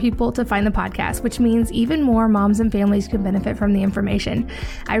helps more people to find the podcast, which means even more moms and families can benefit from the information.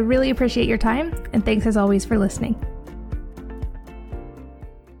 I really appreciate your time, and thanks as always for listening.